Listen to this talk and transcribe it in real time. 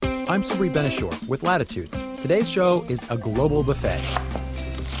I'm Sabri Benishore with Latitudes. Today's show is a global buffet.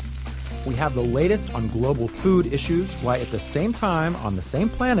 We have the latest on global food issues, why at the same time, on the same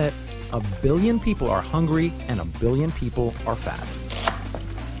planet, 1 billion people are hungry and 1 billion people are fat.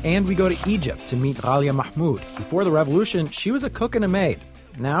 And we go to Egypt to meet Ghalia Mahmoud. Before the revolution, she was a cook and a maid.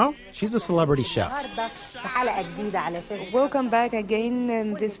 Now, she's a celebrity chef. Welcome back again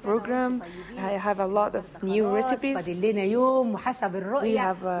in this program. I have a lot of new recipes. We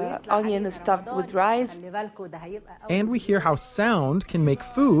have onion stuffed with rice. And we hear how sound can make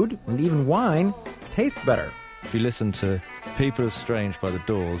food, and even wine, taste better. If you listen to People Are Strange by The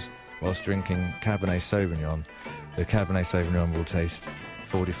Doors whilst drinking Cabernet Sauvignon, the Cabernet Sauvignon will taste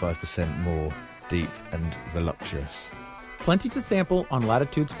 45% more deep and voluptuous. Plenty to sample on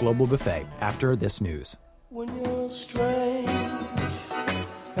Latitudes-Global Buffet after this news. When you're strange,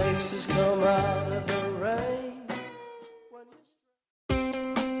 faces come out of the rain.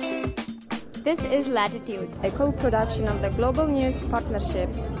 This is Latitudes, a co-production of the Global News Partnership,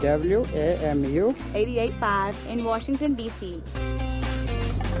 WAMU 88.5 in Washington, D.C.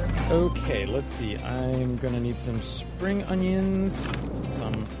 Okay, let's see. I'm going to need some spring onions,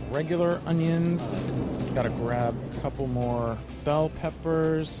 some regular onions. Got to grab a couple more bell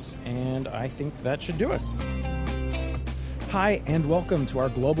peppers, and I think that should do us. Hi, and welcome to our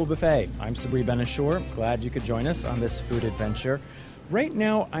Global Buffet. I'm Sabri Benishore. Glad you could join us on this food adventure. Right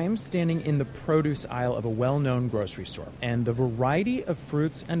now, I am standing in the produce aisle of a well-known grocery store, and the variety of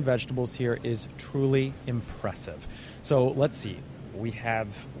fruits and vegetables here is truly impressive. So let's see. We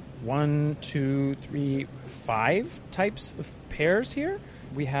have 5 types of pears here.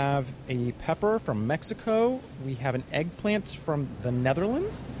 We have a pepper from Mexico. We have an eggplant from the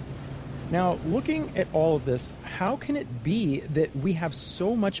Netherlands. Now, looking at all of this, how can it be that we have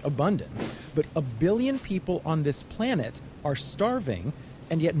so much abundance, but 1 billion people on this planet are starving,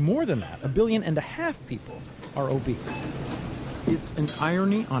 and yet more than that, 1.5 billion people are obese? It's an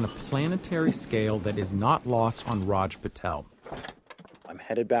irony on a planetary scale that is not lost on Raj Patel. I'm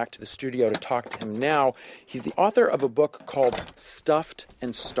headed back to the studio to talk to him now. He's the author of a book called Stuffed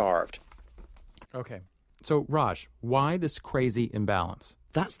and Starved. Okay, so Raj, why this crazy imbalance?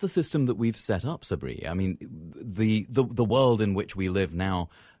 That's the system that we've set up, Sabri. I mean, the world in which we live now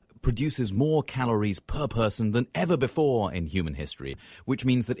produces more calories per person than ever before in human history, which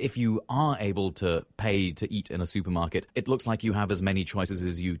means that if you are able to pay to eat in a supermarket, it looks like you have as many choices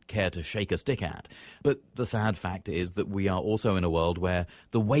as you care to shake a stick at. But the sad fact is that we are also in a world where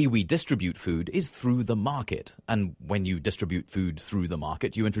the way we distribute food is through the market. And when you distribute food through the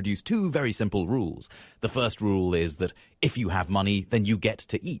market, you introduce 2 very simple rules. The first rule is that if you have money, then you get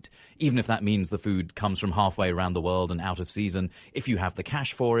to eat. Even if that means the food comes from halfway around the world and out of season, if you have the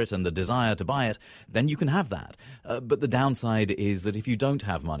cash for it and the desire to buy it, then you can have that. But the downside is that if you don't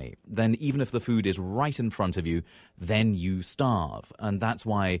have money, then even if the food is right in front of you, then you starve. And that's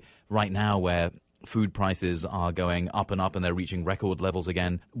why right now, where food prices are going up and up and they're reaching record levels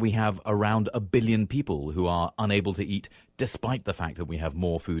again, we have around 1 billion people who are unable to eat, despite the fact that we have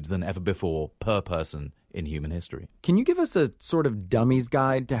more food than ever before per person in human history. Can you give us a sort of dummy's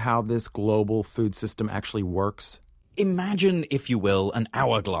guide to how this global food system actually works? Imagine, if you will, an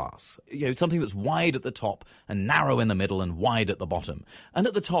hourglass, something that's wide at the top and narrow in the middle and wide at the bottom. And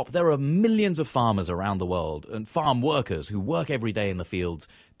at the top, there are millions of farmers around the world and farm workers who work every day in the fields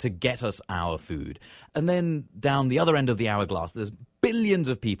to get us our food. And then down the other end of the hourglass, there's billions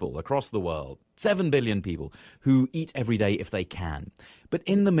of people across the world, 7 billion people, who eat every day if they can. But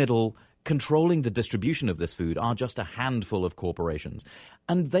in the middle, controlling the distribution of this food are just a handful of corporations.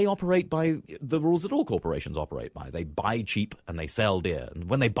 And they operate by the rules that all corporations operate by. They buy cheap and they sell dear.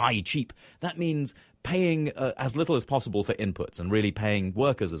 And when they buy cheap, that means paying as little as possible for inputs and really paying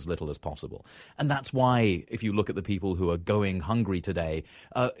workers as little as possible. And that's why, if you look at the people who are going hungry today,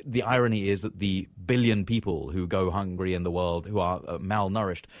 the irony is that the 1 billion people who go hungry in the world, who are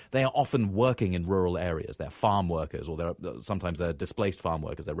malnourished, they are often working in rural areas. They're farm workers, or sometimes they're displaced farm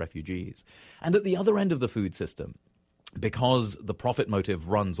workers, they're refugees. And at the other end of the food system, because the profit motive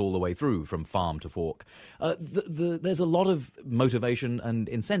runs all the way through from farm to fork, there's a lot of motivation and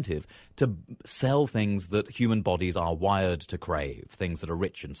incentive to sell things that human bodies are wired to crave, things that are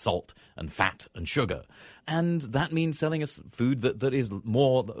rich in salt and fat and sugar. And that means selling us food that is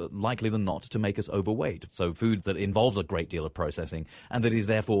more likely than not to make us overweight. So food that involves a great deal of processing and that is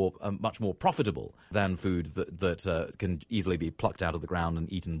therefore much more profitable than food that can easily be plucked out of the ground and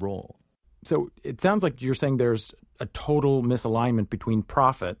eaten raw. So it sounds like you're saying there's a total misalignment between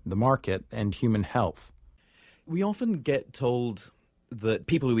profit, the market, and human health. We often get told that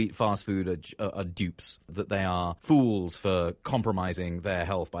people who eat fast food are dupes, that they are fools for compromising their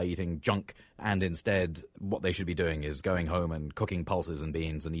health by eating junk, and instead what they should be doing is going home and cooking pulses and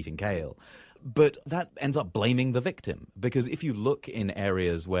beans and eating kale. But that ends up blaming the victim, because if you look in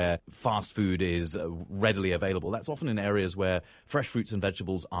areas where fast food is readily available, that's often in areas where fresh fruits and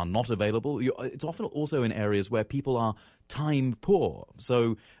vegetables are not available. It's often also in areas where people are time poor.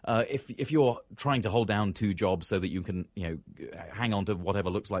 So if you're trying to hold down 2 jobs so that you can hang on to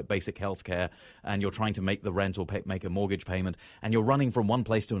whatever looks like basic health care, and you're trying to make the rent or make a mortgage payment, and you're running from one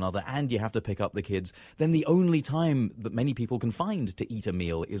place to another, and you have to pick up the kids, then the only time that many people can find to eat a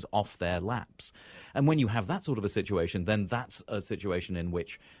meal is off their laps. And when you have that sort of a situation, then that's a situation in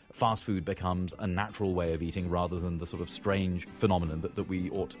which fast food becomes a natural way of eating rather than the sort of strange phenomenon that we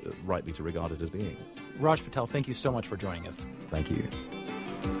ought rightly to regard it as being. Raj Patel, thank you so much for joining us. Thank you.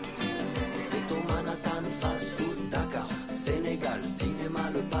 C'est au Manhattan fast food Dakar, Sénégal,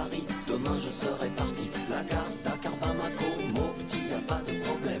 cinéma le Paris. Demain je serai parti. La gare Dakar, Bamako, Mopti, y a pas de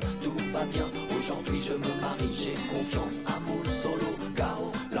problème, tout va bien. Aujourd'hui je me marie, j'ai confiance, amour, solo,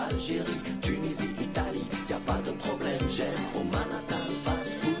 Gao, l'Algérie, Tunisie, Italie, y a pas de problème. J'aime au Manhattan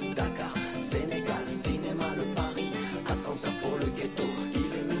fast food Dakar, Sénégal, cinéma le Paris. Ascenseur pour le ghetto,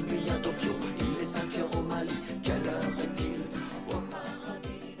 il est minuit à Tokyo, il est 5 heures au Mali. Quelle heure est-il au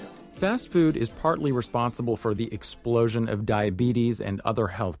paradis? Fast food is partly responsible for the explosion of diabetes and other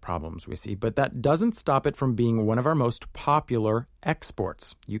health problems we see, but that doesn't stop it from being one of our most popular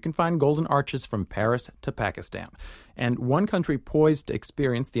exports. You can find golden arches from Paris to Pakistan. And one country poised to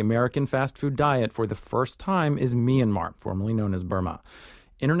experience the American fast food diet for the first time is Myanmar, formerly known as Burma.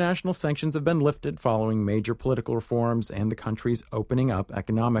 International sanctions have been lifted following major political reforms and the country's opening up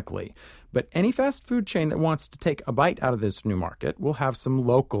economically. But any fast food chain that wants to take a bite out of this new market will have some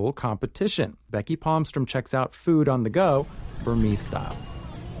local competition. Becky Palmstrom checks out food on the go, Burmese style.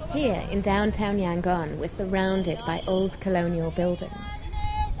 Here in downtown Yangon, we're surrounded by old colonial buildings.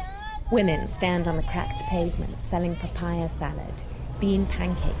 Women stand on the cracked pavement selling papaya salad, bean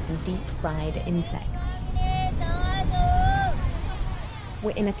pancakes and deep-fried insects.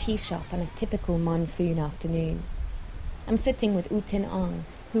 We're in a tea shop on a typical monsoon afternoon. I'm sitting with U Tin Ong,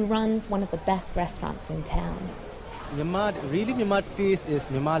 who runs one of the best restaurants in town. Myanmar taste is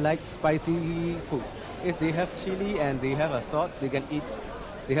Myanmar like spicy food. If they have chili and they have a sauce, they can eat.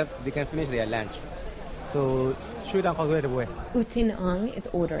 They can finish their lunch. So, U Tin Ong is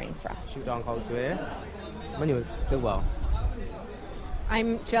ordering for us.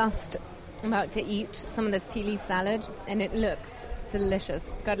 I'm just about to eat some of this tea leaf salad, and it looks delicious.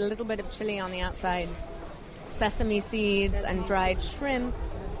 It's got a little bit of chili on the outside, sesame seeds and dried shrimp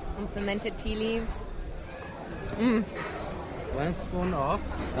and fermented tea leaves. 1 spoon of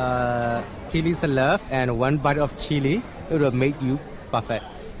chili salad and 1 bite of chili. It will make you perfect.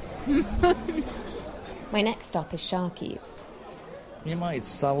 My next stop is Sharky's. Myanmar is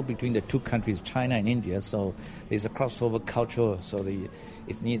settled between the 2 countries, China and India, so there's a crossover culture. So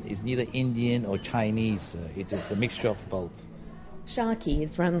it's neither Indian or Chinese. It is a mixture of both.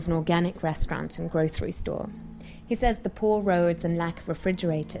 Sharky's runs an organic restaurant and grocery store. He says the poor roads and lack of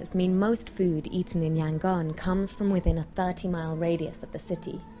refrigerators mean most food eaten in Yangon comes from within a 30-mile radius of the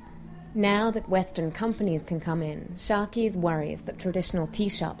city. Now that Western companies can come in, Sharky's worries that traditional tea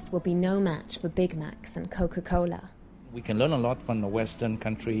shops will be no match for Big Macs and Coca-Cola. We can learn a lot from the Western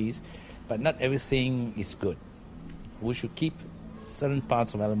countries, but not everything is good. We should keep certain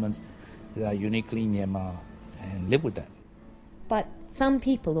parts of elements that are uniquely Myanmar and live with that. But some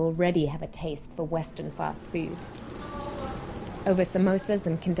people already have a taste for Western fast food. Over samosas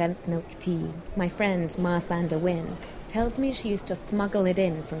and condensed milk tea, my friend Ma Sander Win tells me she used to smuggle it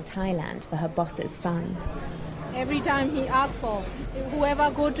in from Thailand for her boss's son. Every time he asks for whoever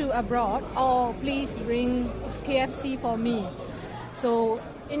go to abroad, oh, please bring KFC for me. So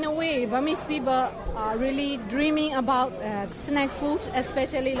in a way, Burmese people are really dreaming about snack food,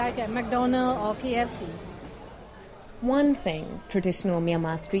 especially like a McDonald's or KFC. One thing traditional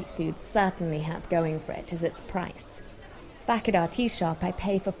Myanmar street food certainly has going for it is its price. Back at our tea shop, I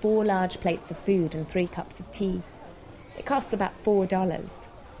pay for 4 large plates of food and 3 cups of tea. It costs about $4,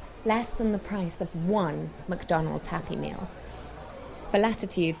 less than the price of 1 McDonald's Happy Meal. For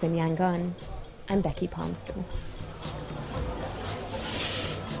Latitudes in Yangon, I'm Becky Palmstrom.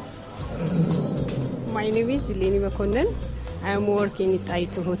 My name is Zilini Makonnen. I am working at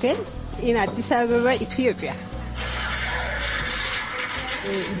Aitu Hotel in Addis Ababa, Ethiopia.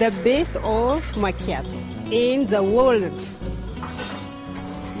 The best of macchiato in the world.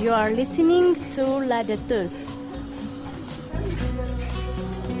 You are listening to Latitudes.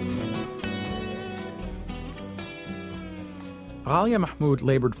 Ghalia Mahmoud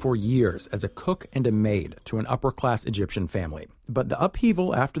labored for years as a cook and a maid to an upper-class Egyptian family. But the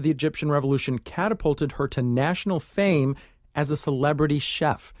upheaval after the Egyptian Revolution catapulted her to national fame as a celebrity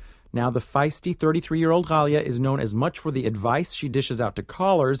chef. Now the feisty 33-year-old Ghalia is known as much for the advice she dishes out to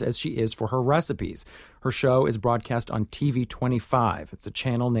callers as she is for her recipes. Her show is broadcast on TV 25. It's a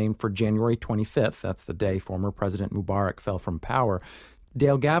channel named for January 25th. That's the day former President Mubarak fell from power.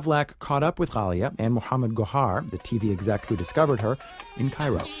 Dale Gavlak caught up with Ghalia and Mohammed Gohar, the TV exec who discovered her, in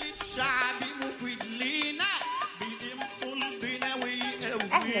Cairo.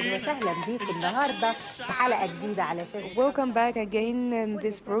 Welcome back again in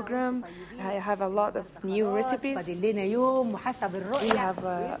this program. I have a lot of new recipes. We have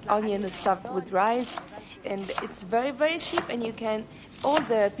onion stuffed with rice, and it's very, very cheap, and you can, all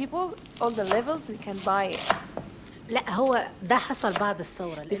the people, all the levels, you can buy it.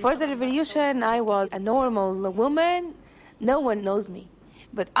 Before the revolution, I was a normal woman. No one knows me.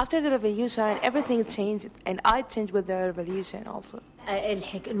 But after the revolution, everything changed, and I changed with the revolution also.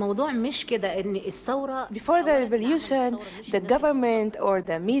 Before the revolution, the government or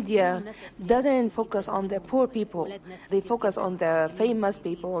the media doesn't focus on the poor people. They focus on the famous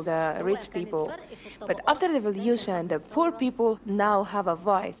people, the rich people. But after the revolution, the poor people now have a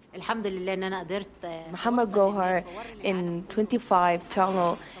voice. Mohammed Gohar in 25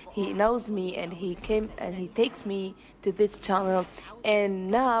 channel, he knows me and he came and he takes me to this channel.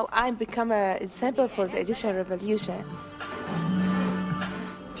 And now I become an example for the Egyptian revolution.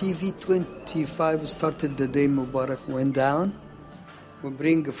 TV 25 started the day Mubarak went down. We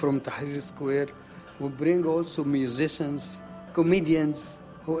bring from Tahrir Square, we bring also musicians, comedians,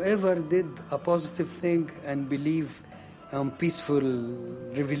 whoever did a positive thing and believe in peaceful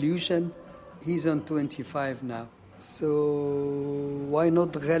revolution, he's on 25 now. So why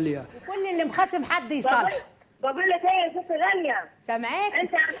not Ghalia?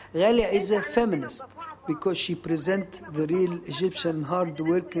 Ghalia is a feminist because she presents the real Egyptian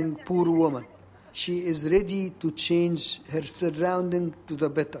hard-working poor woman. She is ready to change her surrounding to the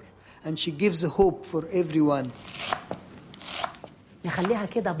better, and she gives hope for everyone.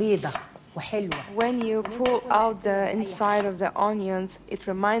 When you pull out the inside of the onions, it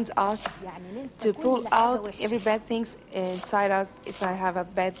reminds us to pull out every bad things inside us. If I have a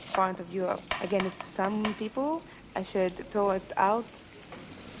bad point of view against some people, I should pull it out.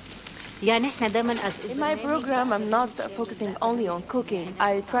 In my program, I'm not focusing only on cooking.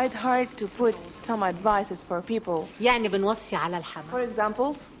 I tried hard to put some advices for people. For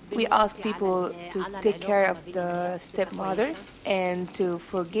example, we ask people to take care of the stepmothers and to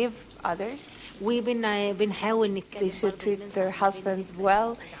forgive others. They should treat their husbands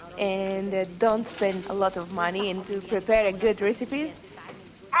well and don't spend a lot of money and to prepare a good recipe.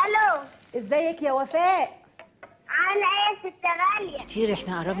 Hello. ازيك يا وفاء؟ If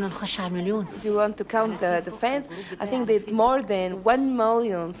you want to count the fans, I think there's more than 1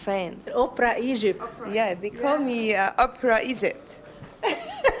 million fans. Opera Egypt. Yeah, they call me Opera Egypt.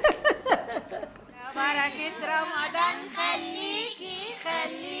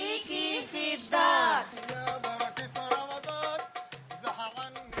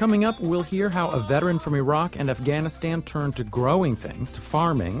 Coming up, we'll hear how a veteran from Iraq and Afghanistan turned to growing things, to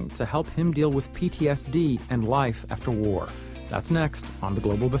farming, to help him deal with PTSD and life after war. That's next on the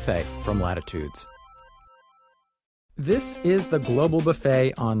Global Buffet from Latitudes. This is the Global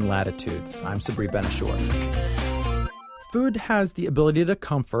Buffet on Latitudes. I'm Sabri Benashur. Food has the ability to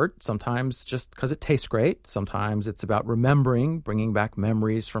comfort, sometimes just because it tastes great. Sometimes it's about remembering, bringing back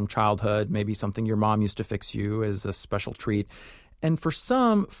memories from childhood, maybe something your mom used to fix you as a special treat. And for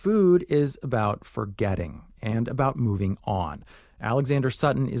some, food is about forgetting and about moving on. Alexander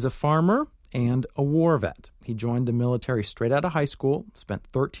Sutton is a farmer and a war vet. He joined the military straight out of high school, spent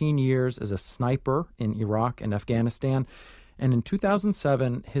 13 years as a sniper in Iraq and Afghanistan, and in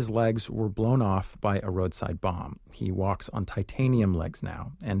 2007, his legs were blown off by a roadside bomb. He walks on titanium legs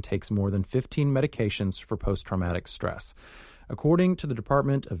now and takes more than 15 medications for post-traumatic stress. According to the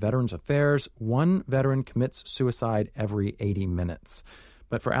Department of Veterans Affairs, one veteran commits suicide every 80 minutes.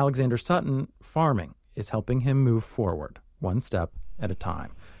 But for Alexander Sutton, farming is helping him move forward, one step at a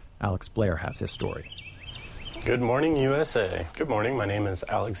time. Alex Blair has his story. Good morning, USA. Good morning. My name is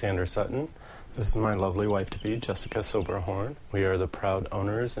Alexander Sutton. This is my lovely wife-to-be, Jessica Soberhorn. We are the proud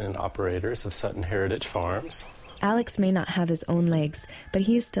owners and operators of Sutton Heritage Farms. Alex may not have his own legs, but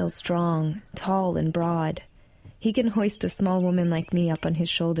he is still strong, tall, and broad. He can hoist a small woman like me up on his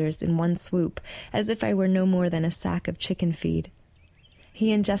shoulders in one swoop, as if I were no more than a sack of chicken feed.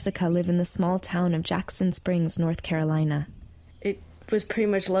 He and Jessica live in the small town of Jackson Springs, North Carolina. It was pretty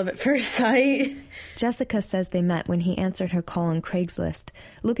much love at first sight. Jessica says they met when he answered her call on Craigslist,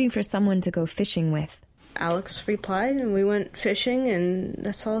 looking for someone to go fishing with. Alex replied, and we went fishing, and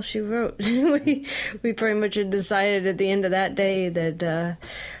that's all she wrote. we pretty much had decided at the end of that day that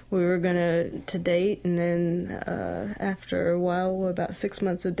we were going to date, and then after a while, about 6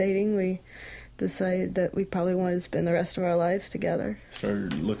 months of dating, we decided that we probably wanted to spend the rest of our lives together.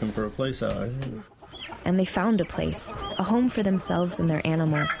 Started looking for a place out. And they found a place, a home for themselves and their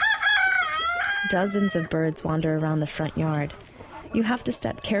animals. Dozens of birds wander around the front yard. You have to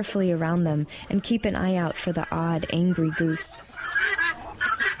step carefully around them and keep an eye out for the odd, angry goose.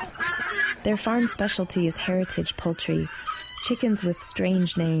 Their farm specialty is heritage poultry, chickens with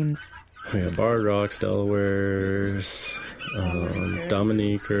strange names. We have Barred Rocks, Delawares,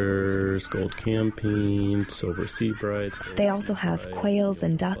 Dominicers, Gold Campine, Silver Sea Brights. They also have quails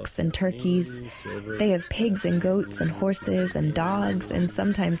and ducks and turkeys. They have pigs and goats and horses and dogs and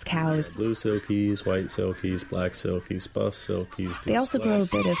sometimes cows. Blue Silkies, White Silkies, Black Silkies, Buff Silkies. They also grow a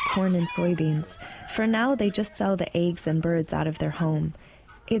bit of corn and soybeans. For now, they just sell the eggs and birds out of their home.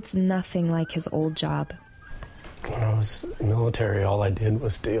 It's nothing like his old job. When I was military, all I did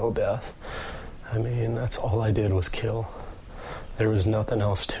was deal death. I mean, that's all I did was kill. There was nothing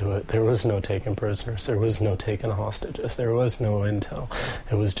else to it. There was no taking prisoners. There was no taking hostages. There was no intel.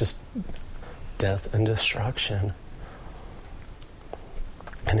 It was just death and destruction.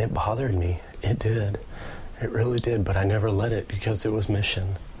 And it bothered me. It did. It really did, but I never let it because it was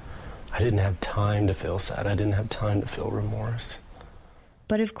mission. I didn't have time to feel sad. I didn't have time to feel remorse.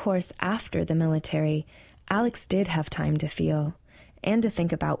 But of course, after the military, Alex did have time to feel, and to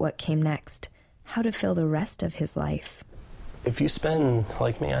think about what came next, how to fill the rest of his life. If you spend,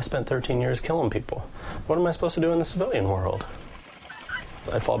 like me, I spent 13 years killing people. What am I supposed to do in the civilian world?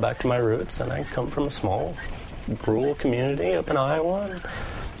 I fall back to my roots, and I come from a small, rural community up in Iowa, and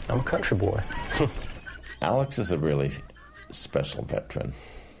I'm a country boy. Alex is a really special veteran.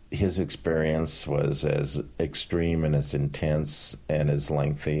 His experience was as extreme and as intense and as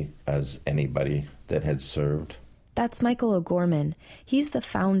lengthy as anybody that had served. That's Michael O'Gorman. He's the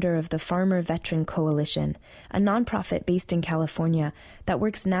founder of the Farmer Veteran Coalition, a nonprofit based in California that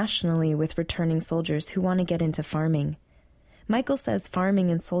works nationally with returning soldiers who want to get into farming. Michael says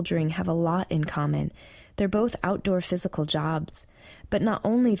farming and soldiering have a lot in common. They're both outdoor physical jobs. But not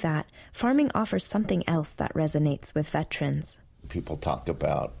only that, farming offers something else that resonates with veterans. People talk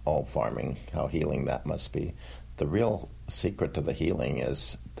about, farming, how healing that must be. The real secret to the healing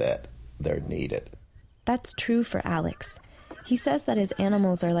is that they're needed. That's true for Alex. He says that his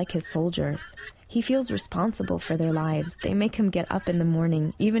animals are like his soldiers. He feels responsible for their lives. They make him get up in the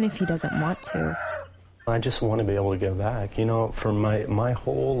morning, even if he doesn't want to. I just want to be able to give back. You know, for my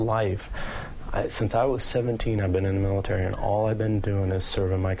whole life, since I was 17, I've been in the military, and all I've been doing is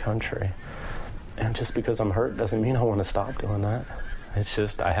serving my country. And just because I'm hurt doesn't mean I want to stop doing that. It's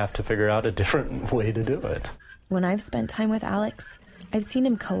just I have to figure out a different way to do it. When I've spent time with Alex, I've seen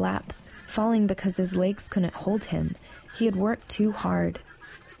him collapse, falling because his legs couldn't hold him. He had worked too hard.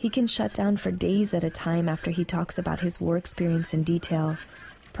 He can shut down for days at a time after he talks about his war experience in detail.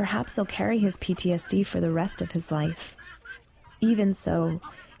 Perhaps he'll carry his PTSD for the rest of his life. Even so,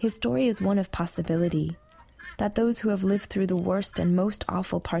 his story is one of possibility. That those who have lived through the worst and most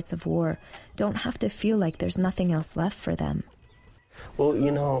awful parts of war don't have to feel like there's nothing else left for them. Well, you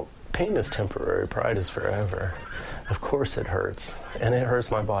know, pain is temporary, pride is forever. Of course it hurts, and it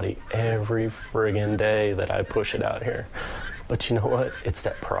hurts my body every friggin' day that I push it out here. But you know what? It's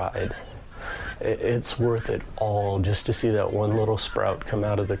that pride. It's worth it all just to see that one little sprout come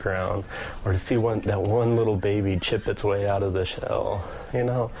out of the ground, or to see that one little baby chip its way out of the shell. You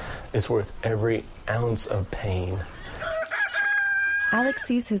know, it's worth every ounce of pain. Alex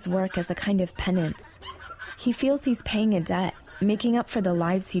sees his work as a kind of penance. He feels he's paying a debt, making up for the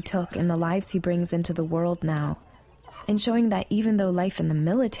lives he took and the lives he brings into the world now, and showing that even though life in the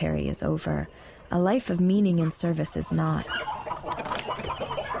military is over, a life of meaning and service is not.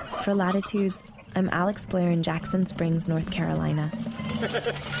 For Latitudes, I'm Alex Blair in Jackson Springs, North Carolina.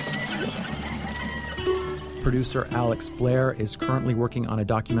 Producer Alex Blair is currently working on a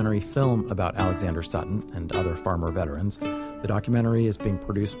documentary film about Alexander Sutton and other farmer veterans. The documentary is being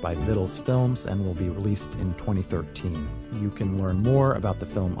produced by Vittles Films and will be released in 2013. You can learn more about the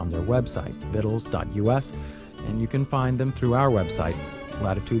film on their website, vittles.us, and you can find them through our website,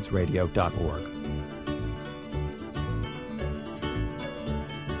 latitudesradio.org.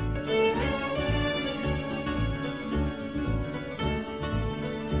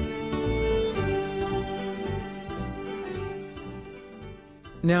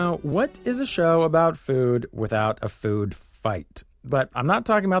 Now, what is a show about food without a food fight? But I'm not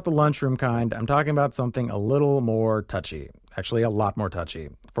talking about the lunchroom kind. I'm talking about something a little more touchy. Actually, a lot more touchy.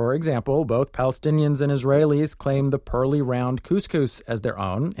 For example, both Palestinians and Israelis claim the pearly round couscous as their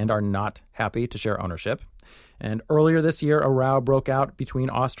own and are not happy to share ownership. And earlier this year, a row broke out between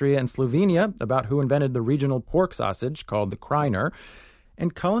Austria and Slovenia about who invented the regional pork sausage called the Kreiner.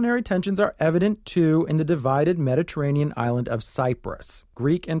 And culinary tensions are evident, too, in the divided Mediterranean island of Cyprus.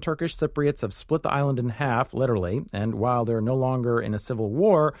 Greek and Turkish Cypriots have split the island in half, literally, and while they're no longer in a civil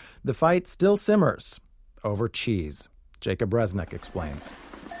war, the fight still simmers over cheese. Jacob Resnick explains.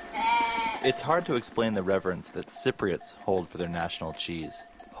 It's hard to explain the reverence that Cypriots hold for their national cheese.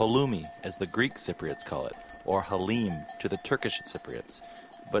 Halloumi, as the Greek Cypriots call it, or halim to the Turkish Cypriots.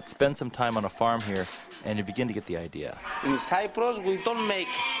 But spend some time on a farm here, and you begin to get the idea. In Cyprus, we don't make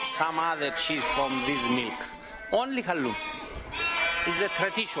some other cheese from this milk. Only halloum. It's the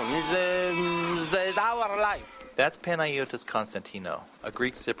tradition. It's our life. That's Panayotis Konstantino, a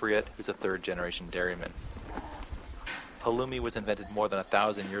Greek Cypriot who's a third-generation dairyman. Halloumi was invented more than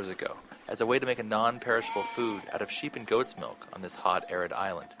 1,000 years ago as a way to make a non-perishable food out of sheep and goat's milk on this hot, arid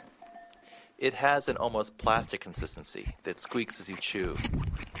island. It has an almost plastic consistency that squeaks as you chew.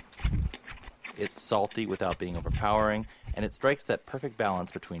 It's salty without being overpowering, and it strikes that perfect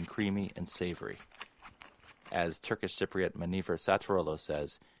balance between creamy and savory. As Turkish Cypriot Manifer Satarolo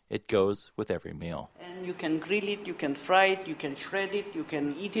says, it goes with every meal. And you can grill it, you can fry it, you can shred it, you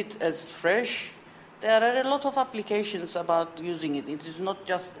can eat it as fresh. There are a lot of applications about using it. It is not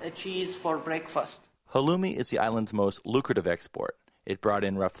just a cheese for breakfast. Halloumi is the island's most lucrative export. It brought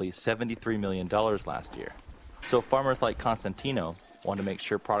in roughly $73 million last year. So farmers like Konstantino want to make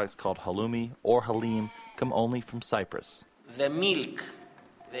sure products called halloumi or halim come only from Cyprus. The milk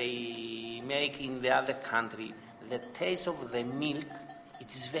they make in the other country, the taste of the milk,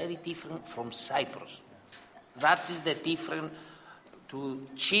 it is very different from Cyprus. That is the difference to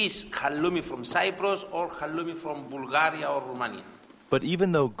cheese halloumi from Cyprus or halloumi from Bulgaria or Romania. But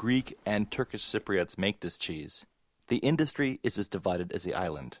even though Greek and Turkish Cypriots make this cheese, the industry is as divided as the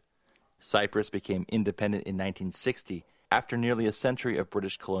island. Cyprus became independent in 1960 after nearly a century of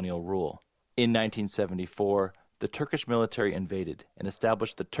British colonial rule. In 1974, the Turkish military invaded and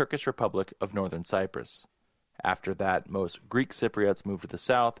established the Turkish Republic of Northern Cyprus. After that, most Greek Cypriots moved to the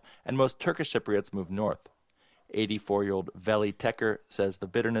south, and most Turkish Cypriots moved north. 84-year-old Veli Teker says the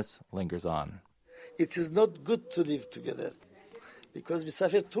bitterness lingers on. It is not good to live together because we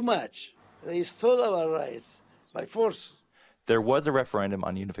suffer too much. They stole our rights by force. There was a referendum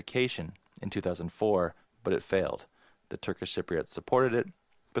on unification in 2004, but it failed. The Turkish Cypriots supported it,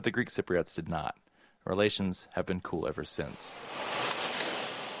 but the Greek Cypriots did not. Relations have been cool ever since.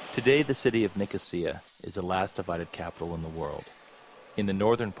 Today, the city of Nicosia is the last divided capital in the world. In the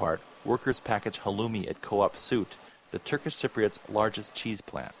northern part, workers package halloumi at Co-op Süt, the Turkish Cypriots' largest cheese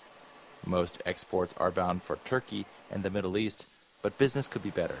plant. Most exports are bound for Turkey and the Middle East, but business could be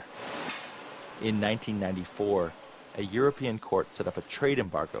better. In 1994, a European court set up a trade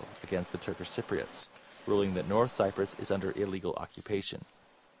embargo against the Turkish Cypriots, ruling that North Cyprus is under illegal occupation.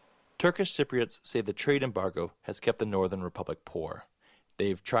 Turkish Cypriots say the trade embargo has kept the Northern Republic poor.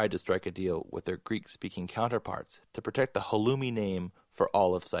 They've tried to strike a deal with their Greek-speaking counterparts to protect the halloumi name for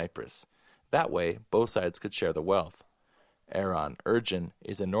all of Cyprus. That way, both sides could share the wealth. Aaron Ergin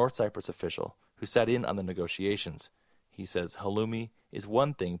is a North Cyprus official who sat in on the negotiations. He says halloumi is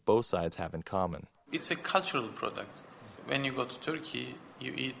one thing both sides have in common. It's a cultural product. When you go to Turkey,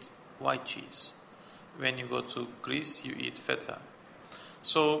 you eat white cheese. When you go to Greece, you eat feta.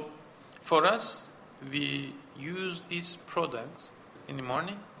 So, for us, we use these products in the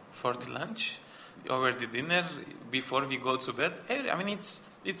morning, for the lunch, over the dinner, before we go to bed. I mean,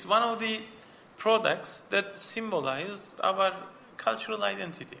 it's one of the products that symbolize our cultural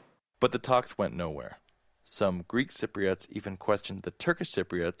identity. But the talks went nowhere. Some Greek Cypriots even questioned the Turkish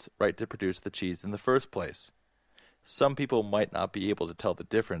Cypriots' right to produce the cheese in the first place. Some people might not be able to tell the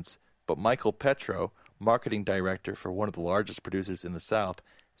difference, but Michael Petro, marketing director for one of the largest producers in the south,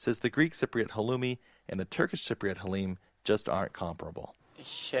 says the Greek Cypriot halloumi and the Turkish Cypriot halim just aren't comparable.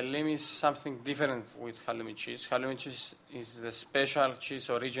 Halim is something different with halloumi cheese. Halloumi cheese is the special cheese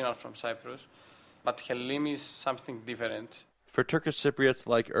original from Cyprus, but halim is something different. For Turkish Cypriots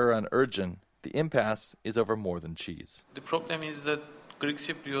like Aaron Ergin, the impasse is over more than cheese. The problem is that Greek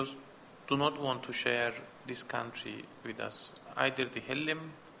Cypriots do not want to share this country with us. Either the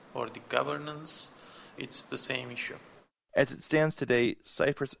halim or the governance, it's the same issue. As it stands today,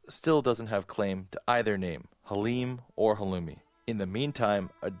 Cyprus still doesn't have claim to either name, halim or halloumi. In the meantime,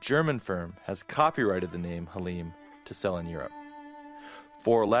 a German firm has copyrighted the name halim to sell in Europe.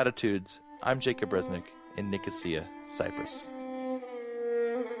 For Latitudes, I'm Jacob Resnick in Nicosia, Cyprus.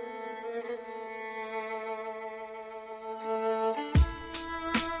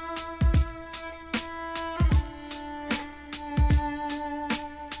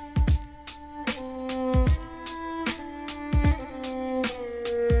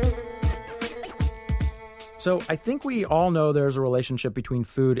 So I think we all know there's a relationship between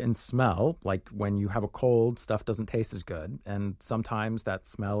food and smell. Like when you have a cold, stuff doesn't taste as good. And sometimes that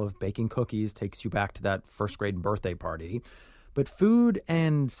smell of baking cookies takes you back to that first grade birthday party. But food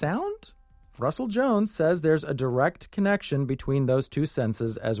and sound? Russell Jones says there's a direct connection between those two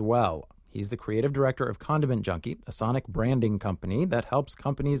senses as well. He's the creative director of Condiment Junkie, a sonic branding company that helps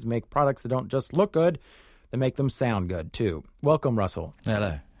companies make products that don't just look good, they make them sound good too. Welcome, Russell.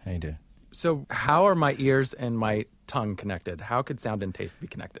 Hello. How you doing? So how are my ears and my tongue connected? How could sound and taste be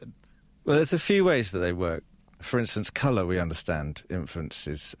connected? Well, there's a few ways that they work. For instance, colour, we understand,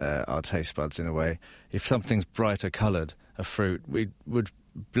 influences our taste buds in a way. If something's brighter coloured, a fruit, we would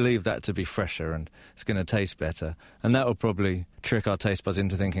believe that to be fresher and it's going to taste better. And that will probably trick our taste buds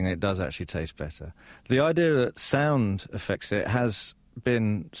into thinking it does actually taste better. The idea that sound affects it has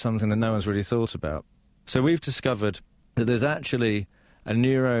been something that no one's really thought about. So we've discovered that there's actually a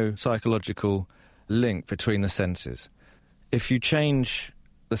neuropsychological link between the senses. If you change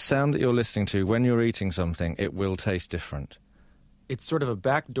the sound that you're listening to when you're eating something, it will taste different. It's sort of a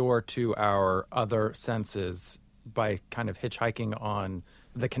backdoor to our other senses by kind of hitchhiking on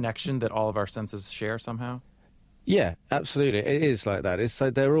the connection that all of our senses share somehow? Yeah, absolutely. It is like that.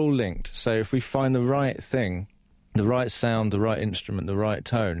 So they're all linked. So if we find the right thing, the right sound, the right instrument, the right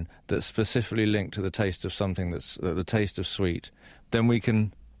tone that's specifically linked to the taste of something that's the taste of sweet, then we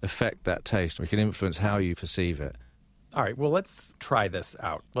can affect that taste. We can influence how you perceive it. All right, well, let's try this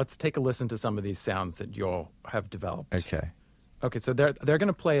out. Let's take a listen to some of these sounds that you'll have developed. Okay, so they're going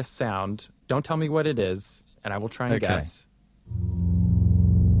to play a sound. Don't tell me what it is, and I will try and guess.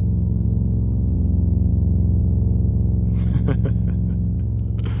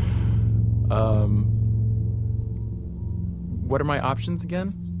 What are my options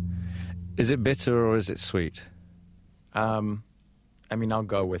again? Is it bitter or is it sweet? I mean, I'll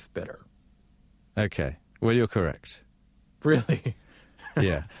go with bitter. Okay. Well, you're correct. Really?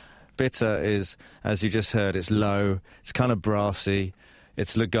 Yeah. Bitter is, as you just heard, it's low, it's kind of brassy,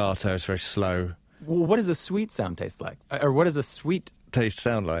 it's legato, it's very slow. Well, what does a sweet sound taste like? Or what does a sweet taste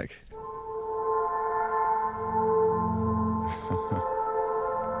sound like?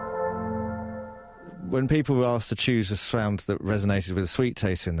 When people were asked to choose a sound that resonated with a sweet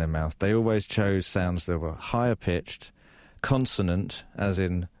taste in their mouth, they always chose sounds that were higher pitched, consonant, as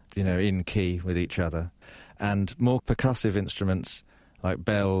in, in key with each other, and more percussive instruments like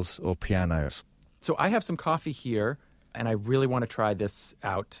bells or pianos. So I have some coffee here, and I really want to try this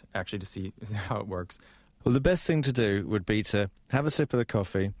out, actually, to see how it works. Well, the best thing to do would be to have a sip of the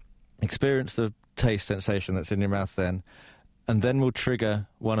coffee, experience the taste sensation that's in your mouth then, and then we'll trigger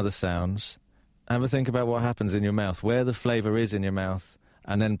one of the sounds. Have a think about what happens in your mouth, where the flavour is in your mouth,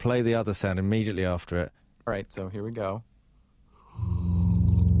 and then play the other sound immediately after it. All right, so here we go.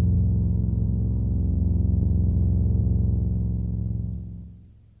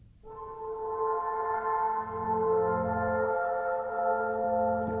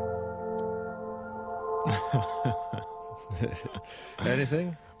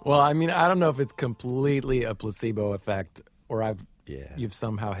 Anything? Well, I mean, I don't know if it's completely a placebo effect or you've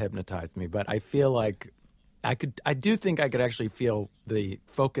somehow hypnotized me, but I feel like I do think I could actually feel the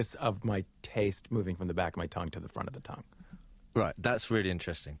focus of my taste moving from the back of my tongue to the front of the tongue. Right, that's really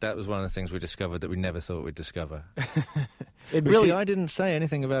interesting. That was one of the things we discovered that we never thought we'd discover. See, I didn't say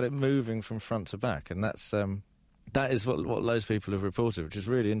anything about it moving from front to back, and that is what loads of people have reported, which is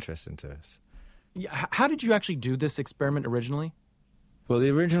really interesting to us. Yeah, how did you actually do this experiment originally? Well, the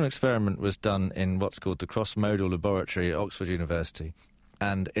original experiment was done in what's called the Cross-Modal Laboratory at Oxford University,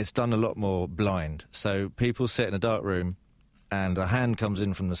 and it's done a lot more blind. So people sit in a dark room, and a hand comes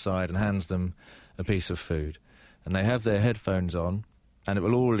in from the side and hands them a piece of food. And they have their headphones on, and it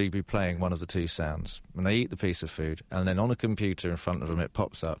will already be playing one of the two sounds. And they eat the piece of food, and then on a computer in front of them it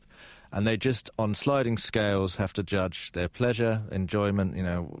pops up. And they just, on sliding scales, have to judge their pleasure, enjoyment,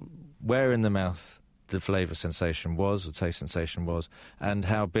 where in the mouth the flavour sensation was, the taste sensation was, and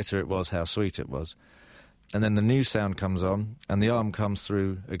how bitter it was, how sweet it was. And then the new sound comes on, and the arm comes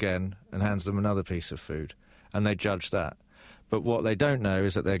through again and hands them another piece of food. And they judge that. But what they don't know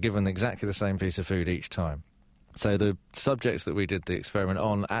is that they're given exactly the same piece of food each time. So the subjects that we did the experiment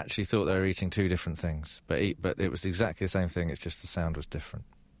on actually thought they were eating two different things, but it was exactly the same thing, it's just the sound was different.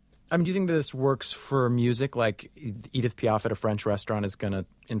 I mean, do you think that this works for music, like Edith Piaf at a French restaurant is going to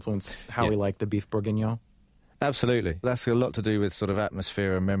influence how we like the beef bourguignon? Absolutely. That's a lot to do with sort of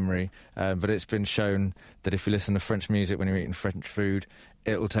atmosphere and memory, but it's been shown that if you listen to French music when you're eating French food,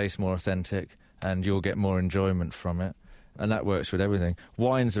 it will taste more authentic and you'll get more enjoyment from it. And that works with everything.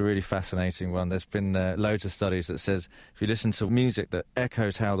 Wine's a really fascinating one. There's been loads of studies that says if you listen to music that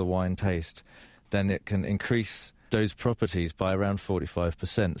echoes how the wine tastes, then it can increase those properties by around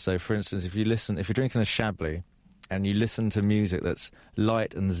 45%. So, for instance, if you're drinking a Chablis and you listen to music that's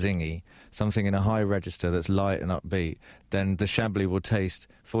light and zingy, something in a high register that's light and upbeat, then the Chablis will taste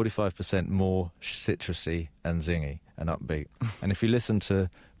 45% more citrusy and zingy and upbeat. And if you listen to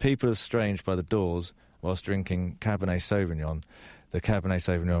People of Strange by The Doors whilst drinking Cabernet Sauvignon, the Cabernet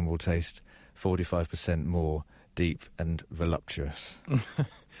Sauvignon will taste 45% more deep and voluptuous.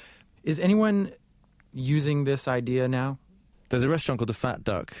 Is anyone using this idea now? There's a restaurant called the Fat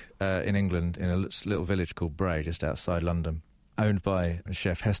Duck in England, in a little village called Bray, just outside London, owned by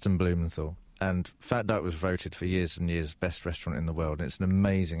chef Heston Blumenthal. And Fat Duck was voted for years and years best restaurant in the world. And it's an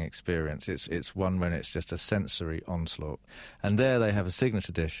amazing experience. It's one when it's just a sensory onslaught. And there they have a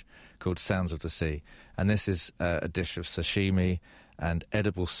signature dish called Sounds of the Sea. And this is a dish of sashimi and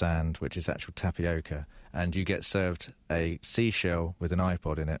edible sand, which is actual tapioca. And you get served a seashell with an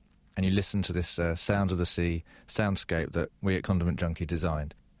iPod in it. And you listen to this Sounds of the Sea soundscape that we at Condiment Junkie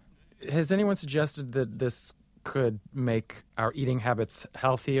designed. Has anyone suggested that this could make our eating habits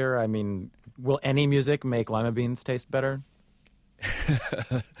healthier? I mean, will any music make lima beans taste better?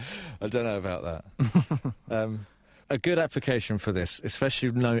 I don't know about that. A good application for this,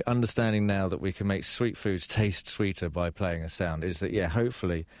 especially understanding now that we can make sweet foods taste sweeter by playing a sound, is that,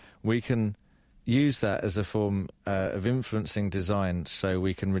 hopefully we can use that as a form of influencing design so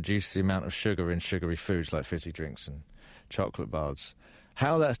we can reduce the amount of sugar in sugary foods like fizzy drinks and chocolate bars.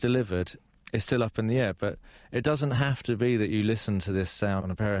 How that's delivered is still up in the air, but it doesn't have to be that you listen to this sound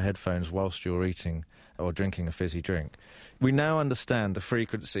on a pair of headphones whilst you're eating or drinking a fizzy drink. We now understand the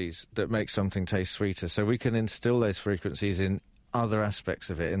frequencies that make something taste sweeter, so we can instill those frequencies in other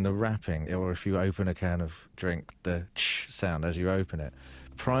aspects of it, in the wrapping, or if you open a can of drink, the ch sound as you open it,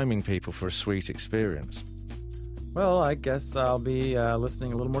 priming people for a sweet experience. Well, I guess I'll be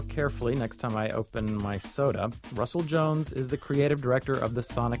listening a little more carefully next time I open my soda. Russell Jones is the creative director of the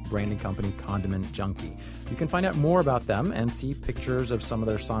sonic branding company Condiment Junkie. You can find out more about them and see pictures of some of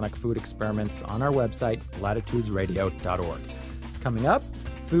their sonic food experiments on our website, latitudesradio.org. Coming up,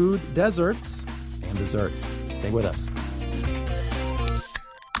 food, deserts, and desserts. Stay with us.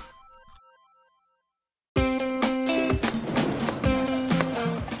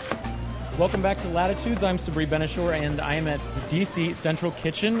 Welcome back to Latitudes. I'm Sabri Benishore, and I am at the DC Central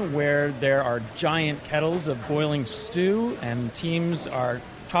Kitchen, where there are giant kettles of boiling stew, and teams are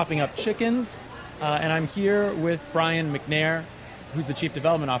chopping up chickens. And I'm here with Brian McNair, who's the Chief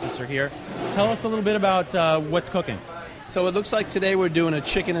Development Officer here. Tell us a little bit about what's cooking. So it looks like today we're doing a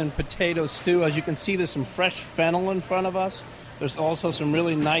chicken and potato stew. As you can see, there's some fresh fennel in front of us. There's also some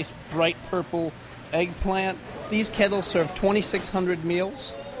really nice bright purple eggplant. These kettles serve 2,600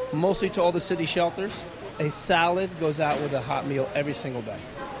 meals, mostly to all the city shelters. A salad goes out with a hot meal every single day.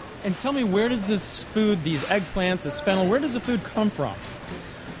 And tell me, where does this food, these eggplants, this fennel, where does the food come from?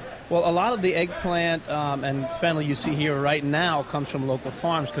 Well, a lot of the eggplant and fennel you see here right now comes from local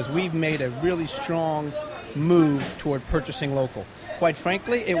farms because we've made a really strong move toward purchasing local. Quite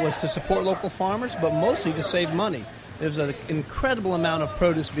frankly, it was to support local farmers, but mostly to save money. There's an incredible amount of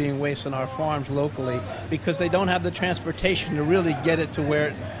produce being wasted on our farms locally because they don't have the transportation to really get it to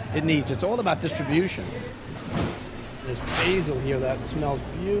where it needs. It's all about distribution. There's basil here that smells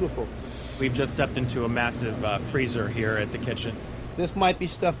beautiful. We've just stepped into a massive freezer here at the kitchen. This might be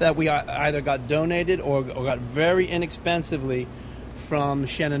stuff that we either got donated or got very inexpensively from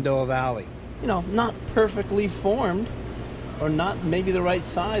Shenandoah Valley. You know, not perfectly formed or not maybe the right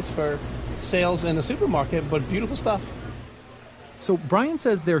size for sales in the supermarket, but beautiful stuff. So Brian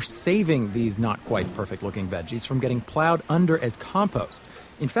says they're saving these not quite perfect looking veggies from getting plowed under as compost.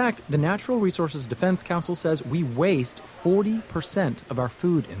 In fact, the Natural Resources Defense Council says we waste 40% of our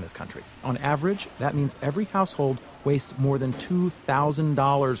food in this country. On average, that means every household wastes more than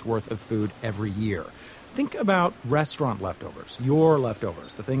 $2,000 worth of food every year. Think about restaurant leftovers, your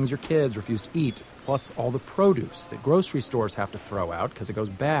leftovers, the things your kids refuse to eat, plus all the produce that grocery stores have to throw out because it goes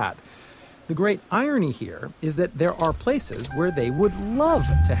bad. The great irony here is that there are places where they would love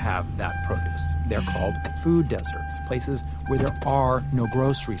to have that produce. They're called food deserts, places where there are no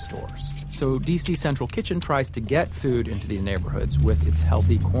grocery stores. So DC Central Kitchen tries to get food into these neighborhoods with its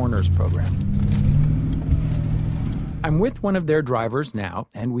Healthy Corners program. I'm with one of their drivers now,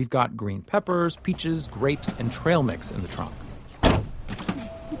 and we've got green peppers, peaches, grapes, and trail mix in the trunk. It's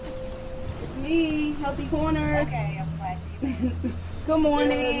me, Healthy Corners. Okay, I'm Good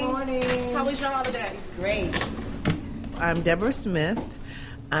morning. Good morning. How was your holiday? Great. I'm Deborah Smith.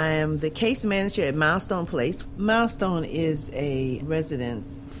 I am the case manager at Milestone Place. Milestone is a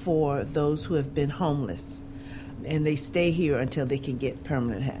residence for those who have been homeless. and they stay here until they can get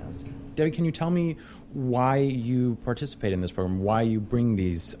permanent housing. Debbie, can you tell me why you participate in this program, why you bring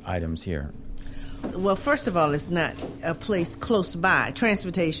these items here? Well, first of all, it's not a place close by.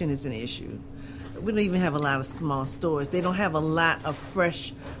 Transportation is an issue. We don't even have a lot of small stores. They don't have a lot of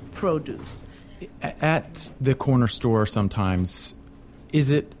fresh produce. At the corner store sometimes, is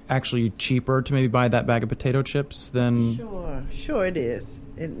it actually cheaper to maybe buy that bag of potato chips than... Sure it is.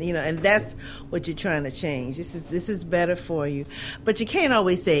 And that's what you're trying to change. This is better for you. But you can't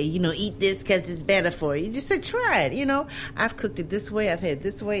always say, eat this because it's better for you. You just say, try it. I've cooked it this way, I've had it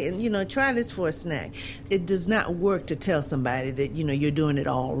this way, and, try this for a snack. It does not work to tell somebody that, you're doing it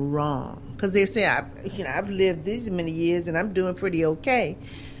all wrong. Because they say, I've lived these many years and I'm doing pretty okay.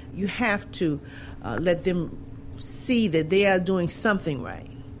 You have to let them see that they are doing something right.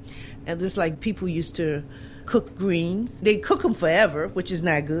 And just like people used to cook greens. They cook them forever, which is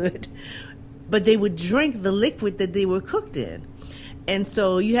not good. But they would drink the liquid that they were cooked in. And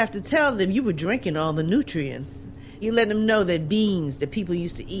so you have to tell them you were drinking all the nutrients. You let them know that beans that people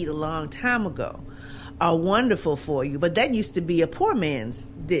used to eat a long time ago are wonderful for you. But that used to be a poor man's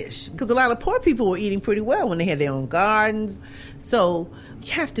dish because a lot of poor people were eating pretty well when they had their own gardens. So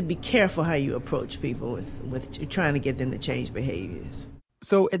you have to be careful how you approach people with trying to get them to change behaviors.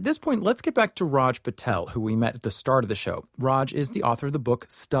 So at this point, let's get back to Raj Patel, who we met at the start of the show. Raj is the author of the book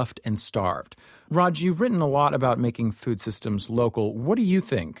Stuffed and Starved. Raj, you've written a lot about making food systems local. What do you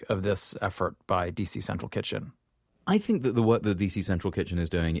think of this effort by DC Central Kitchen? I think that the work that the DC Central Kitchen is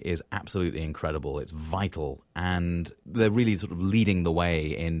doing is absolutely incredible. It's vital, and they're really sort of leading the way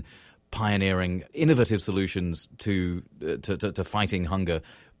in pioneering innovative solutions to fighting hunger.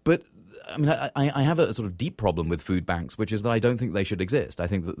 But I mean, I have a sort of deep problem with food banks, which is that I don't think they should exist. I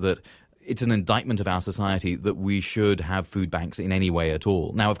think that it's an indictment of our society that we should have food banks in any way at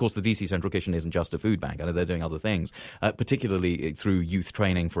all. Now, of course, the DC Central Kitchen isn't just a food bank. I know they're doing other things, particularly through youth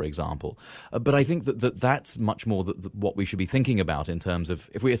training, for example. But I think that's much more what we should be thinking about in terms of,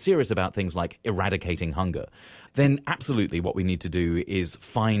 if we are serious about things like eradicating hunger, then absolutely what we need to do is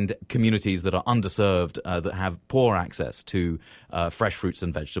find communities that are underserved, that have poor access to fresh fruits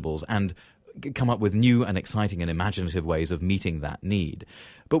and vegetables, and come up with new and exciting and imaginative ways of meeting that need.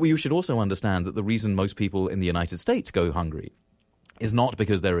 But we should also understand that the reason most people in the United States go hungry is not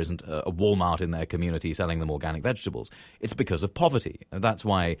because there isn't a Walmart in their community selling them organic vegetables. It's because of poverty. And that's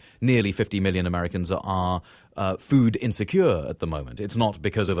why nearly 50 million Americans are food insecure at the moment. It's not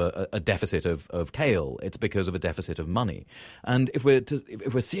because of a deficit of kale. It's because of a deficit of money. And if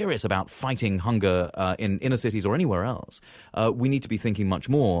we're serious about fighting hunger in inner cities or anywhere else, we need to be thinking much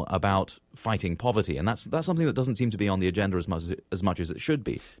more about fighting poverty. And that's something that doesn't seem to be on the agenda as much as it should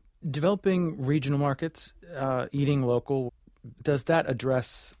be. Developing regional markets, eating local, does that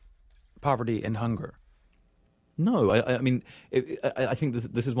address poverty and hunger? No, I mean, I think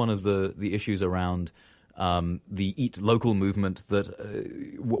this is one of the issues around the eat local movement, that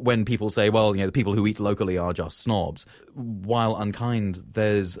when people say, well, the people who eat locally are just snobs, while unkind,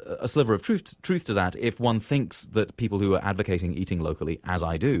 there's a sliver of truth to that if one thinks that people who are advocating eating locally, as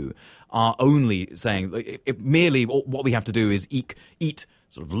I do, are only saying merely what we have to do is eat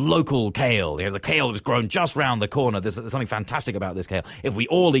sort of local kale. The kale is grown just round the corner. There's something fantastic about this kale. If we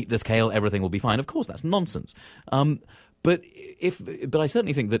all eat this kale, everything will be fine. Of course, that's nonsense. But I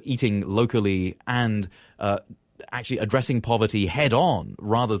certainly think that eating locally and actually addressing poverty head on,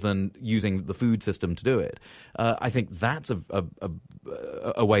 rather than using the food system to do it, I think that's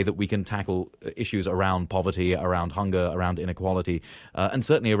a way that we can tackle issues around poverty, around hunger, around inequality, and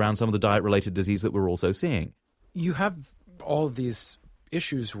certainly around some of the diet-related disease that we're also seeing. You have all of these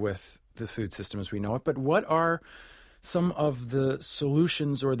issues with the food system as we know it, but what are some of the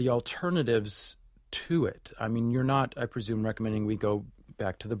solutions or the alternatives to it? I mean, you're not, I presume, recommending we go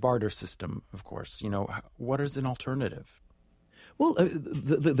back to the barter system, of course. What is an alternative? Well,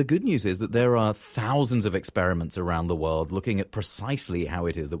 the good news is that there are thousands of experiments around the world looking at precisely how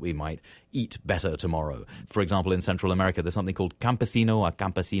it is that we might eat better tomorrow. For example, in Central America, there's something called campesino a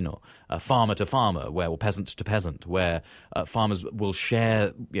campesino, farmer to farmer, or peasant to peasant, where farmers will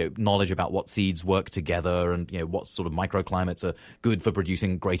share knowledge about what seeds work together and what sort of microclimates are good for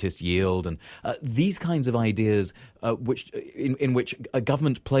producing greatest yield, and these kinds of ideas, in which a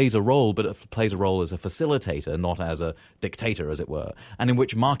government plays a role, but it plays a role as a facilitator, not as a dictator, as it were, and in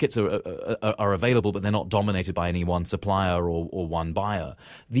which markets are available, but they're not dominated by any one supplier or one buyer.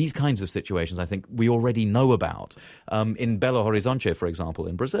 These kinds of situations, I think, we already know about. In Belo Horizonte, for example,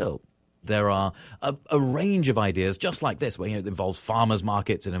 in Brazil, there are a range of ideas just like this, where it involves farmers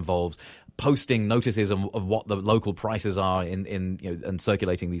markets, it involves posting notices of what the local prices are and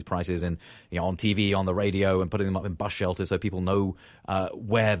circulating these prices on TV, on the radio, and putting them up in bus shelters so people know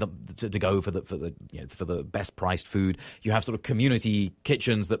where to go for the best priced food. You have sort of community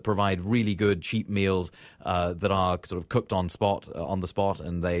kitchens that provide really good cheap meals that are sort of cooked on the spot,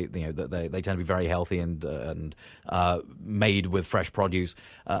 and they tend to be very healthy and made with fresh produce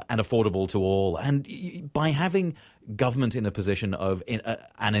and affordable to all. And by having government in a position of an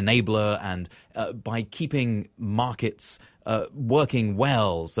enabler, and by keeping markets working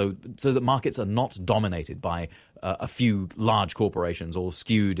well, so that markets are not dominated by a few large corporations or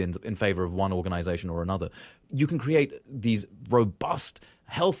skewed in favor of one organization or another, you can create these robust,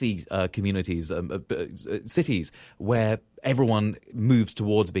 healthy communities, cities where everyone moves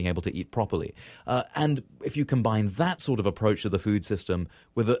towards being able to eat properly. And if you combine that sort of approach to the food system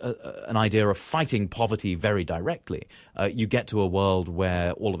with an idea of fighting poverty very directly, you get to a world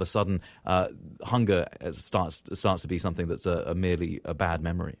where all of a sudden hunger starts to be something that's merely a bad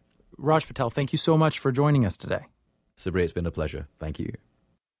memory. Raj Patel, thank you so much for joining us today. Sabri, it's been a pleasure. Thank you.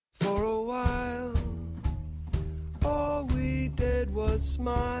 For a while, all we did was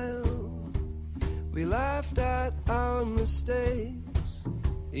smile. We laughed at our mistakes,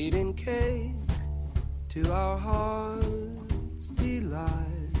 eating cake to our heart's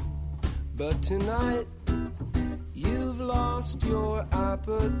delight. But tonight, you've lost your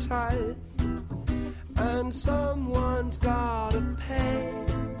appetite, and someone's gotta pay.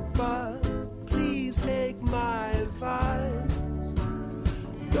 But please take my advice,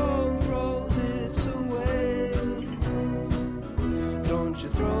 don't throw this away. Don't you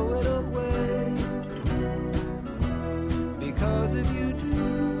throw it away, because if you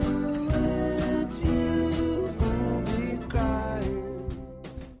do, it's you who'll be crying.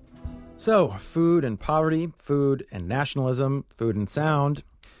 So, food and poverty, food and nationalism, food and sound.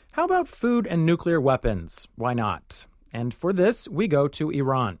 How about food and nuclear weapons? Why not? And for this, we go to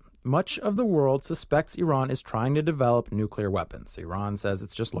Iran. Much of the world suspects Iran is trying to develop nuclear weapons. Iran says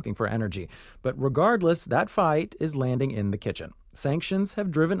it's just looking for energy. But regardless, that fight is landing in the kitchen. Sanctions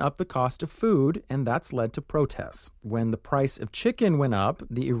have driven up the cost of food, and that's led to protests. When the price of chicken went up,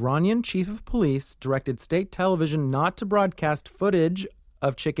 the Iranian chief of police directed state television not to broadcast footage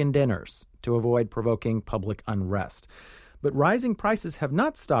of chicken dinners to avoid provoking public unrest. But rising prices have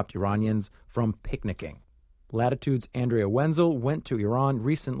not stopped Iranians from picnicking. Latitudes' Andrea Wenzel went to Iran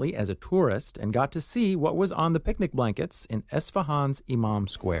recently as a tourist and got to see what was on the picnic blankets in Esfahan's Imam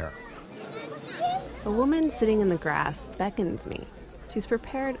Square. A woman sitting in the grass beckons me. She's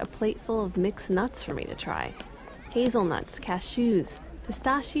prepared a plate full of mixed nuts for me to try. Hazelnuts, cashews,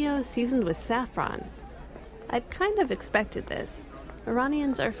 pistachios seasoned with saffron. I'd kind of expected this.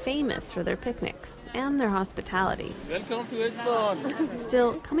 Iranians are famous for their picnics and their hospitality. Welcome to Isfahan.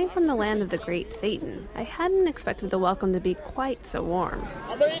 Still, coming from the land of the great Satan, I hadn't expected the welcome to be quite so warm.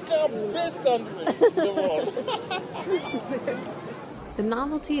 America, best country in the world. The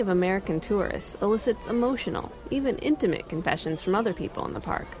novelty of American tourists elicits emotional, even intimate confessions from other people in the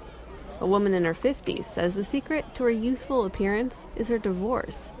park. A woman in her 50s says the secret to her youthful appearance is her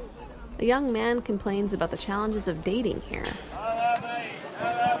divorce. A young man complains about the challenges of dating here.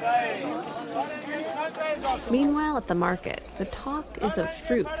 Meanwhile, at the market, the talk is of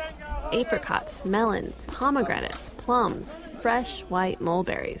fruit. Apricots, melons, pomegranates, plums, fresh white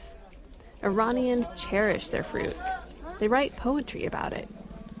mulberries. Iranians cherish their fruit. They write poetry about it.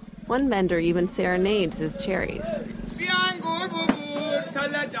 One vendor even serenades his cherries.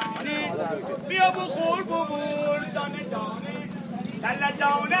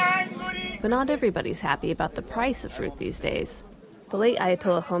 But not everybody's happy about the price of fruit these days. The late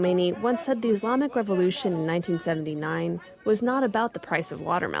Ayatollah Khomeini once said the Islamic Revolution in 1979 was not about the price of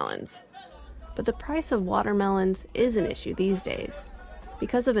watermelons. But the price of watermelons is an issue these days.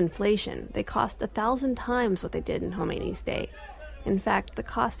 Because of inflation, they cost 1,000 times what they did in Khomeini's day. In fact, the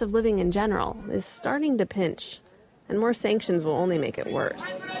cost of living in general is starting to pinch, and more sanctions will only make it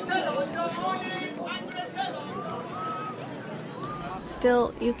worse.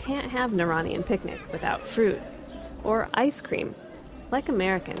 Still, you can't have an Iranian picnic without fruit or ice cream. Like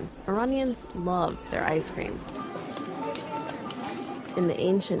Americans, Iranians love their ice cream. In the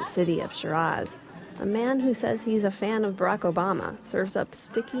ancient city of Shiraz, a man who says he's a fan of Barack Obama serves up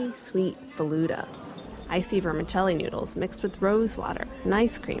sticky, sweet faluda, icy vermicelli noodles mixed with rose water and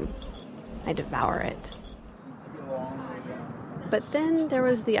ice cream. I devour it. But then there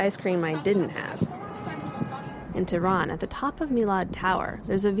was the ice cream I didn't have. In Tehran, at the top of Milad Tower,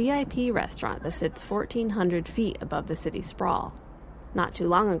 there's a VIP restaurant that sits 1,400 feet above the city sprawl. Not too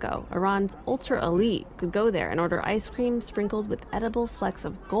long ago, Iran's ultra-elite could go there and order ice cream sprinkled with edible flecks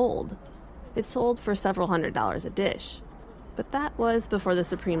of gold. It sold for several $100s a dish. But that was before the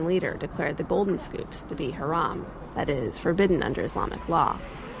supreme leader declared the golden scoops to be haram, that is, forbidden under Islamic law.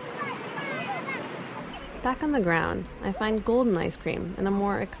 Back on the ground, I find golden ice cream in a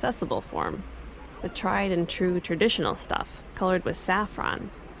more accessible form, the tried and true traditional stuff, colored with saffron.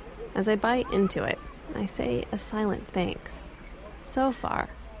 As I bite into it, I say a silent thanks. So far,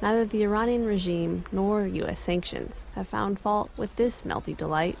 neither the Iranian regime nor U.S. sanctions have found fault with this melty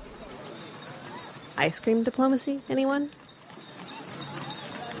delight. Ice cream diplomacy, anyone?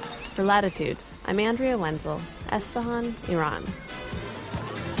 For Latitudes, I'm Andrea Wenzel, Esfahan, Iran.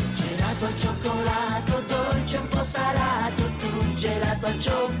 Gelato al cioccolato, dolce un po' salato, tu gelato al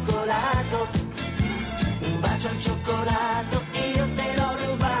cioccolato, un bacio al cioccolato, io te l'ho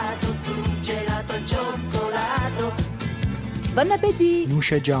rubato, tu gelato al cioccolato. Bon appétit!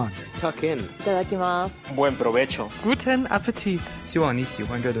 Nusha John. Tuck in. Itadakimasu. Buen provecho. Guten Appetit. 希望你喜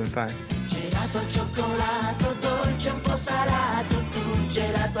欢这顿饭。 Gelato al cioccolato, dolce un po' salato, tu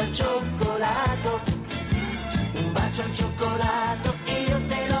gelato al cioccolato, un bacio al cioccolato, io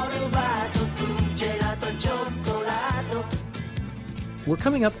te l'ho rubato, tu gelato al cioccolato. We're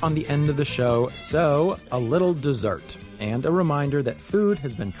coming up on the end of the show, so a little dessert. And a reminder that food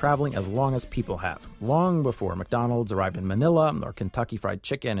has been traveling as long as people have, long before McDonald's arrived in Manila or Kentucky Fried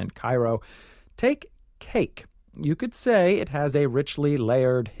Chicken in Cairo. Take cake. You could say it has a richly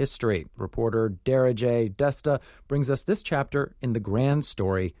layered history. Reporter Darajay Desta brings us this chapter in the grand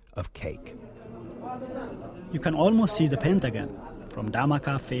story of cake. You can almost see the Pentagon from Dama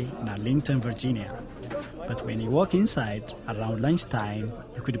Cafe in Arlington, Virginia. But when you walk inside around lunchtime,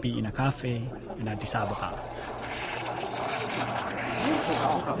 you could be in a cafe in Addis Ababa.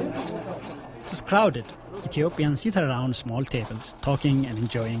 It's crowded. Ethiopians sit around small tables, talking and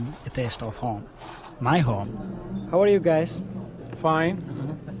enjoying a taste of home. My home. How are you guys? Fine.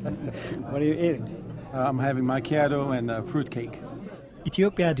 What are you eating? I'm having macchiato and fruit cake.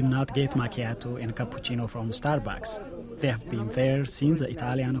 Ethiopia did not get macchiato and cappuccino from Starbucks. They have been there since the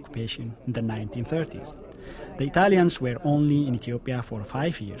Italian occupation in the 1930s. The Italians were only in Ethiopia for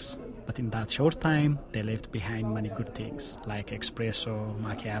 5 years, but in that short time, they left behind many good things like espresso,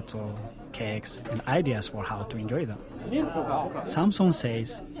 macchiato, cakes, and ideas for how to enjoy them. Samson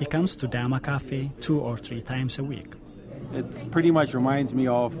says he comes to Dama Cafe 2 or 3 times a week. It pretty much reminds me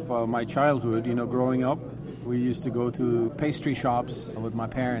of my childhood, growing up. We used to go to pastry shops with my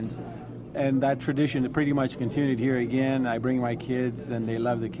parents, and that tradition pretty much continued here again. I bring my kids, and they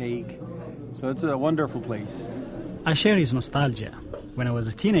love the cake. So it's a wonderful place. I share his nostalgia. When I was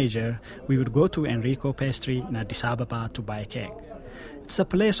a teenager, we would go to Enrico Pastry in Addis Ababa to buy cake. It's a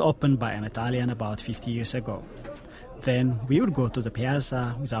place opened by an Italian about 50 years ago. Then we would go to the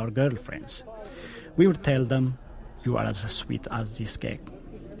piazza with our girlfriends. We would tell them, "You are as sweet as this cake."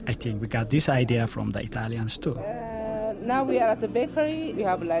 I think we got this idea from the Italians too. Now we are at the bakery. We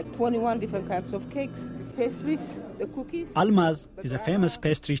have like 21 different kinds of cakes, pastries, the cookies. Almaz is a famous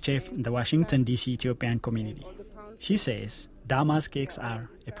pastry chef in the Washington, D.C. Ethiopian community. She says Dama's cakes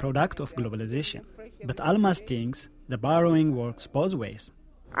are a product of globalization. But Almaz thinks the borrowing works both ways.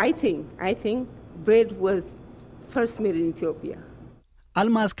 I think bread was first made in Ethiopia.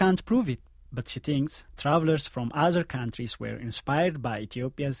 Almaz can't prove it, but she thinks travelers from other countries were inspired by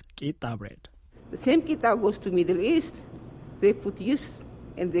Ethiopia's kita bread. The same kita goes to Middle East. They put yeast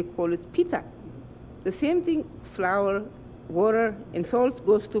and they call it pita. The same thing, flour, water, and salt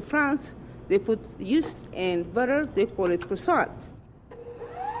goes to France. They put yeast and butter. They call it croissant.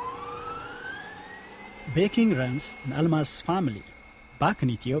 Baking runs in Almaz's family. Back in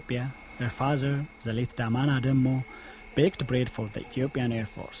Ethiopia, her father, the late Damana Demmo, baked bread for the Ethiopian Air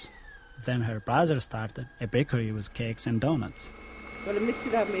Force. Then her brother started a bakery with cakes and donuts. We'll mix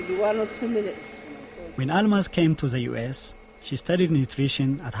it up maybe 1 or 2 minutes. When Almaz came to the U.S., she studied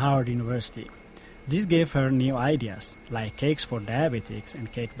nutrition at Howard University. This gave her new ideas, like cakes for diabetics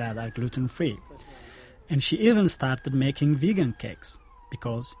and cakes that are gluten-free. And she even started making vegan cakes,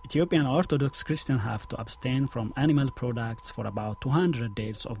 because Ethiopian Orthodox Christians have to abstain from animal products for about 200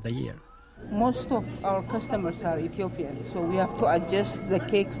 days of the year. Most of our customers are Ethiopian, so we have to adjust the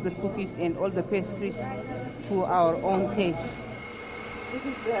cakes, the cookies, and all the pastries to our own taste. This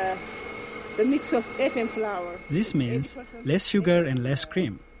is the mix of teff and flour. This means less sugar and less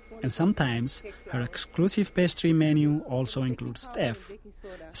cream. And sometimes her exclusive pastry menu also includes teff,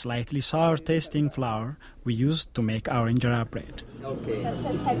 a slightly sour-tasting flour we use to make our injera bread. Okay. That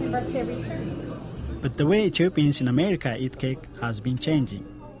says happy birthday, Richard. But the way Ethiopians in America eat cake has been changing.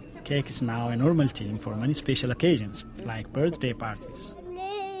 Cake is now a normal thing for many special occasions, like birthday parties.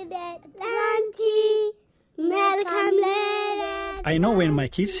 I know when my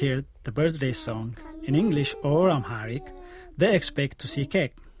kids hear the birthday song in English or Amharic, they expect to see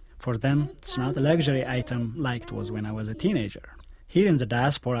cake. For them, it's not a luxury item like it was when I was a teenager. Here in the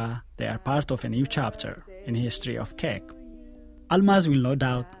diaspora, they are part of a new chapter in the history of cake. Almaz will no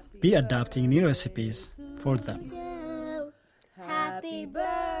doubt be adapting new recipes for them. Happy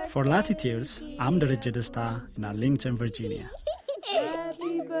birthday. For Latitudes, I'm Darajah Desta in Arlington, Virginia.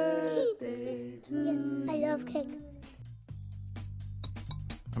 Happy birthday to you. Yes, I love cake.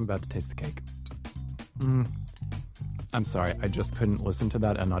 I'm about to taste the cake. I'm sorry, I just couldn't listen to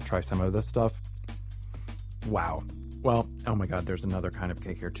that and not try some of this stuff. Wow. Well, oh my God, there's another kind of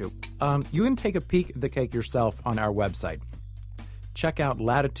cake here too. You can take a peek at the cake yourself on our website. Check out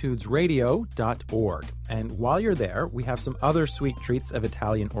latitudesradio.org. And while you're there, we have some other sweet treats of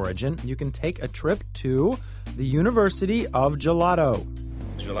Italian origin. You can take a trip to the University of Gelato.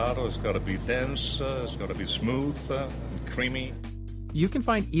 Gelato has got to be dense, it's got to be smooth, and creamy. You can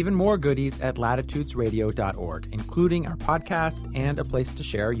find even more goodies at latitudesradio.org, including our podcast and a place to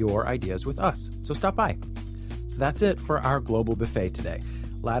share your ideas with us. So stop by. That's it for our Global Buffet today.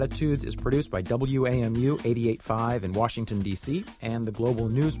 Latitudes is produced by WAMU 88.5 in Washington, D.C., and the Global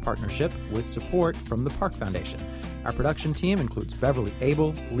News Partnership with support from the Park Foundation. Our production team includes Beverly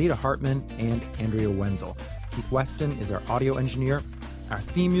Abel, Lita Hartman, and Andrea Wenzel. Keith Weston is our audio engineer. Our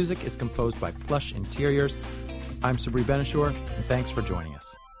theme music is composed by Plush Interiors. I'm Sabri Benishore, and thanks for joining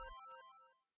us.